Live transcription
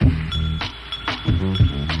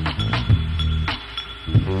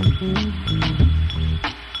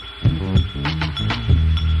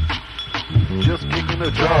Just kicking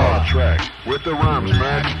the jaw track with the rhymes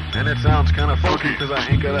match, and it sounds kinda funky cause I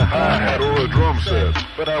ain't got a hi-hat or a drum set.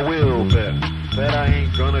 But I will bet that I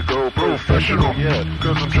ain't gonna go professional yet,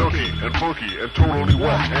 cause I'm junky and funky and totally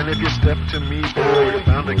whack. And if you step to me, boy, you're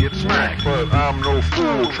bound to get smacked. But I'm no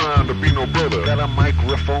fool trying to be no brother. Got a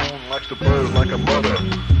microphone, likes to buzz like a mother.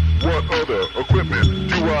 What other equipment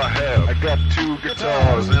do I have? I got 2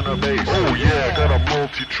 guitars and a bass. Oh yeah, got a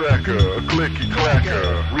multi-tracker, a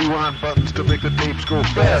clicky-clacker. Rewind buttons to make the tapes go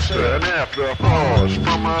faster. And after a pause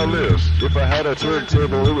from my list, if I had a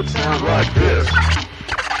turntable, it would sound like this.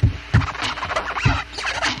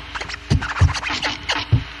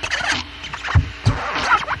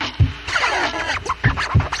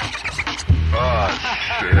 Ah,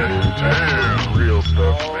 shit. Damn, real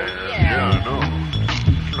stuff, man. Yeah, I know.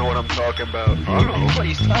 Know what I'm talking about? I don't know what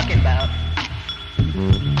he's talking about.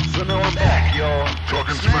 So now I'm back, y'all.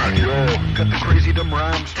 Talking smack, y'all. Got the crazy dumb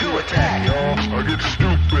rhymes to attack, y'all. I get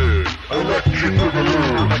stupid. Electric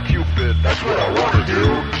boogaloo. I'm a cupid. That's what I wanna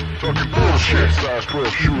do. Talking bullshit. Size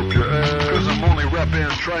 12 shoe up your ass. Cause I'm only rapping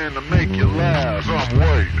trying to make you laugh. I'm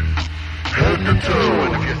white. Head to toe.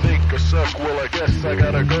 And if you think I suck, well I guess I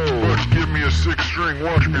gotta go. But give me a 6-string,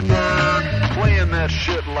 watch me burn. Playing that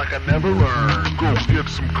shit like I never learned. Go get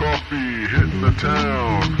some coffee, hitting the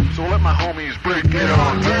town. So let my homies break it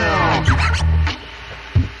on down.